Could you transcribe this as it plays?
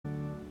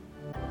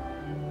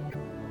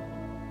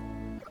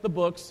the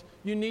books,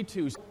 you need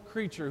to. A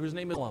creature whose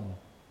name is Balaam,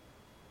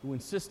 who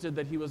insisted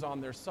that he was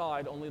on their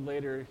side, only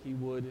later he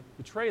would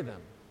betray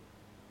them.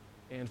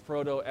 And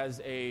Frodo,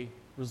 as a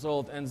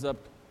result, ends up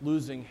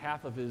losing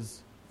half of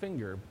his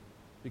finger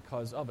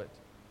because of it.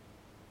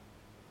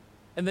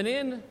 And then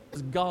in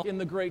God, in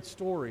the great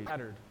story,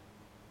 shattered,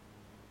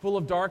 full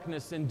of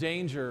darkness and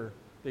danger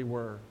they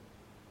were.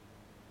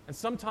 And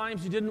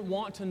sometimes you didn't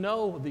want to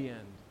know the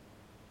end,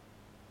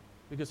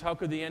 because how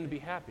could the end be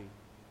happy?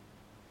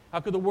 How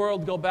could the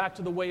world go back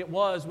to the way it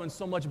was when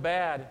so much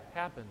bad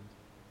happened?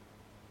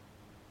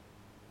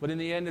 But in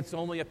the end, it's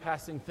only a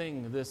passing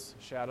thing, this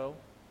shadow.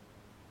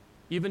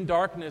 Even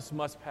darkness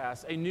must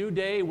pass. A new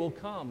day will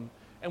come,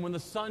 and when the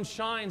sun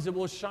shines, it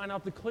will shine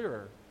out the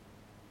clearer.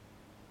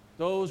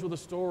 Those were the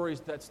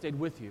stories that stayed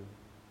with you,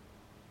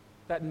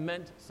 that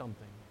meant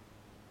something,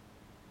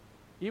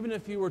 even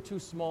if you were too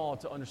small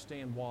to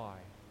understand why.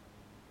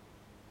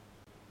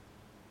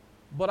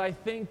 But I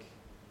think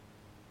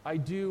I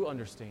do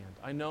understand.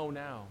 I know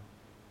now.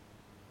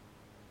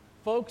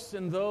 Folks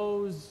in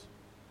those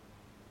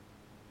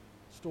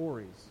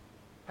stories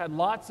had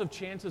lots of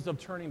chances of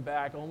turning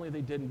back, only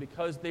they didn't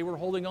because they were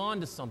holding on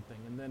to something.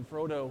 And then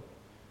Frodo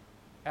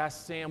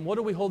asked Sam, "What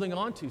are we holding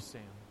on to,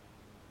 Sam?"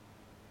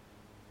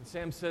 And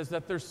Sam says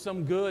that there's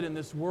some good in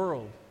this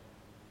world,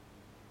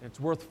 and it's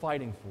worth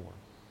fighting for.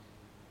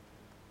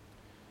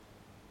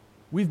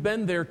 We've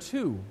been there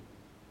too.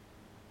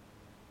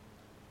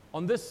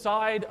 On this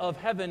side of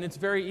heaven, it's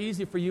very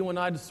easy for you and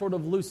I to sort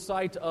of lose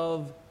sight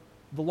of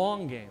the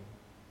long game.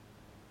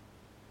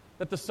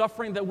 That the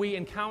suffering that we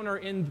encounter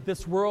in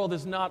this world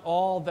is not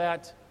all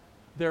that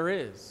there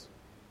is.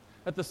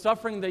 That the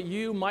suffering that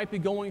you might be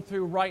going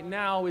through right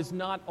now is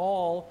not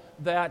all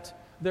that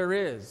there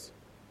is.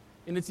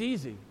 And it's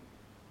easy.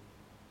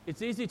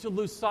 It's easy to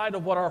lose sight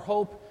of what our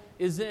hope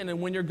is in.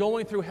 And when you're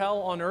going through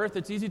hell on earth,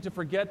 it's easy to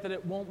forget that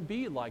it won't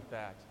be like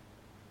that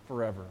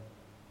forever.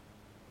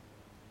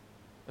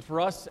 And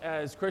for us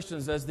as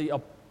Christians, as the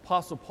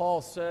Apostle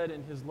Paul said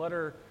in his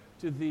letter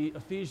to the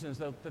Ephesians,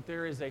 that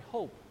there is a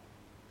hope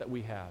that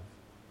we have,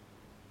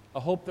 a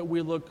hope that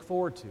we look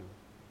forward to.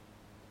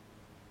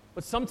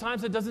 But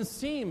sometimes it doesn't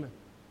seem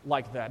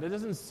like that. It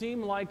doesn't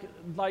seem like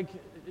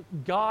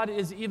God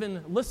is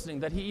even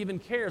listening, that he even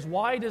cares.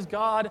 Why does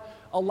God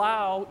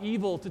allow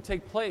evil to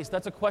take place?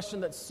 That's a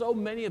question that so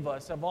many of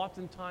us have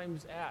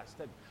oftentimes asked,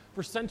 that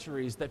for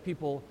centuries that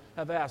people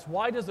have asked.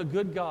 Why does a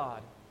good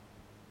God,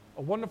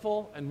 a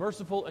wonderful and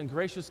merciful and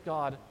gracious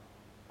God,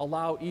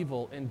 allow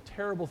evil and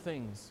terrible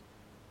things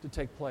to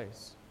take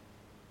place?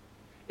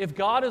 If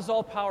God is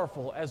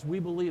all-powerful, as we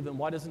believe, then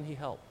why doesn't he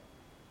help?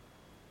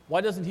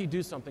 Why doesn't he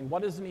do something? Why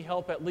doesn't he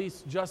help at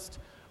least just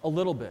a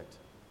little bit?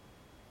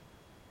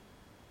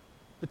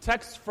 The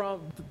text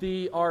from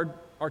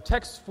our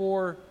text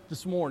for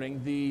this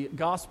morning, the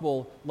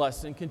gospel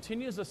lesson,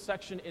 continues a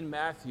section in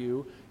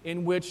Matthew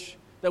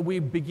that we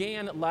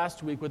began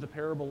last week with the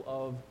parable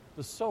of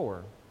the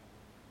sower.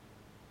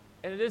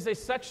 And it is a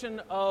section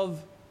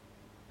of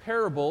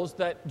parables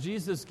that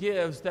Jesus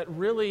gives that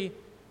really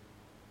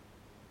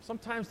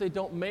sometimes they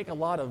don't make a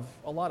lot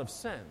of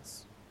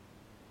sense.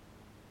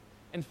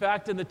 In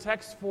fact, in the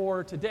text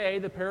for today,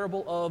 the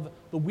parable of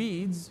the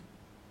weeds,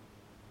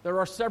 there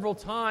are several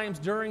times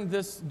during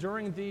this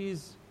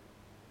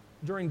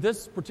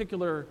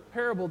particular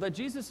parable that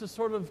Jesus is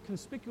sort of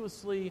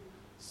conspicuously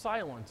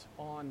silent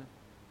on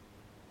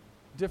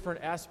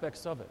different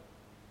aspects of it.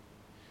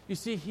 You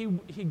see,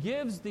 he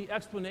gives the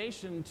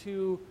explanation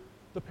to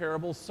the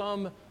parable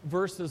some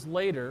verses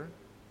later,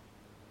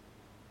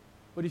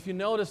 but if you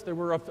notice, there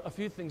were a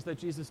few things that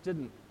Jesus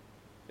didn't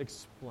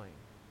explain.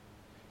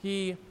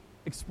 He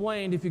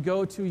explained, if you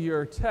go to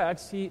your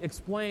text, he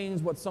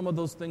explains what some of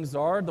those things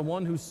are. The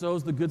one who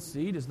sows the good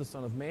seed is the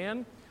Son of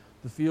Man.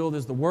 The field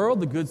is the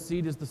world. The good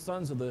seed is the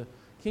sons of the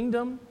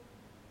kingdom.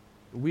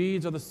 The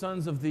weeds are the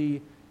sons of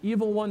the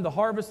evil one. The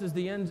harvest is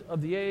the end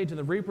of the age, and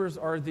the reapers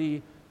are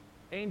the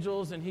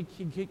angels. And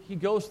he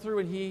goes through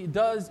and he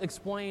does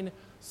explain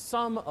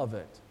some of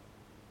it.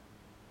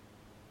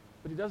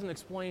 But he doesn't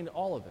explain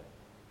all of it.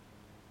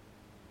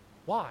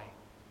 Why?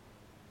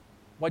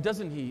 Why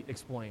doesn't he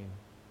explain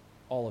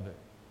all of it?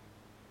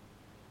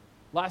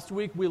 Last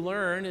week we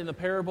learned in the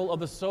parable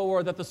of the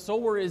sower that the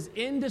sower is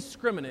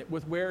indiscriminate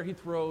with where he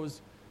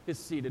throws his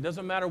seed. It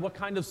doesn't matter what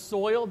kind of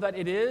soil that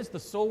it is, the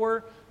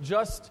sower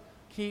just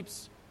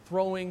keeps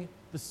throwing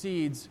the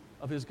seeds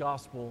of his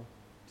gospel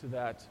to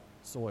that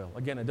soil.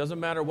 Again, it doesn't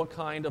matter what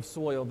kind of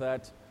soil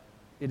that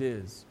it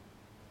is.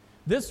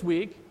 This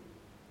week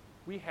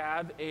we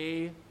have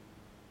a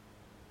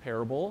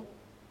parable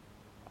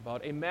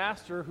about a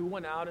master who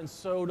went out and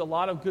sowed a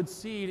lot of good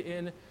seed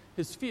in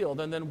his field.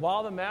 And then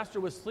while the master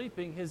was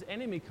sleeping, his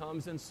enemy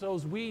comes and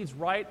sows weeds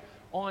right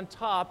on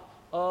top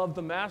of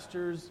the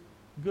master's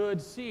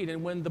good seed.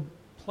 And when the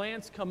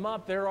plants come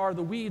up, there are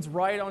the weeds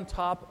right on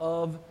top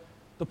of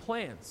the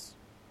plants.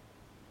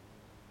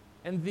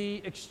 And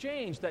the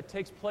exchange that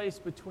takes place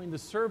between the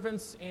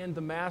servants and the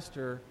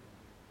master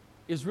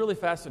is really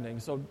fascinating.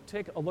 So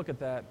take a look at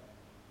that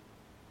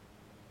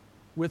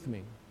with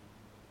me.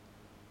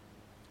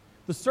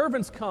 The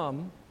servants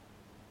come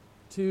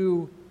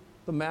to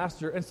the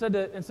master and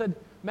said,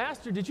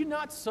 Master, did you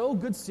not sow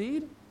good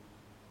seed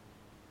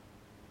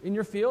in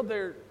your field?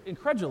 They're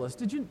incredulous.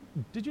 Did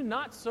you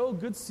not sow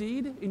good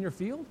seed in your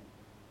field?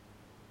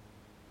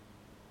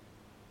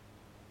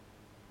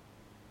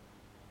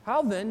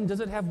 How then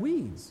does it have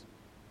weeds?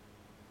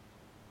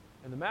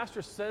 And the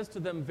master says to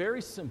them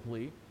very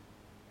simply,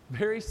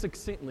 very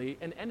succinctly,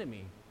 an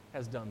enemy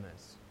has done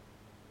this.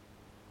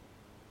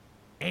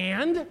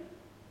 And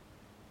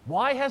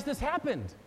why has this happened?